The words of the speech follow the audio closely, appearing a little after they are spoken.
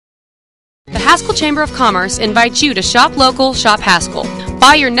Haskell Chamber of Commerce invites you to shop local, shop Haskell.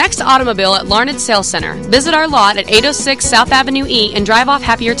 Buy your next automobile at Larned Sales Center. Visit our lot at 806 South Avenue E and drive off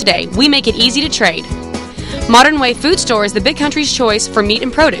happier today. We make it easy to trade. Modern Way Food Store is the big country's choice for meat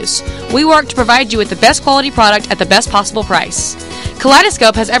and produce. We work to provide you with the best quality product at the best possible price.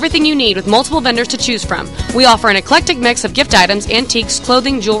 Kaleidoscope has everything you need with multiple vendors to choose from. We offer an eclectic mix of gift items, antiques,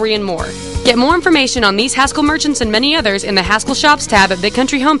 clothing, jewelry, and more. Get more information on these Haskell merchants and many others in the Haskell Shops tab at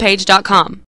bigcountryhomepage.com.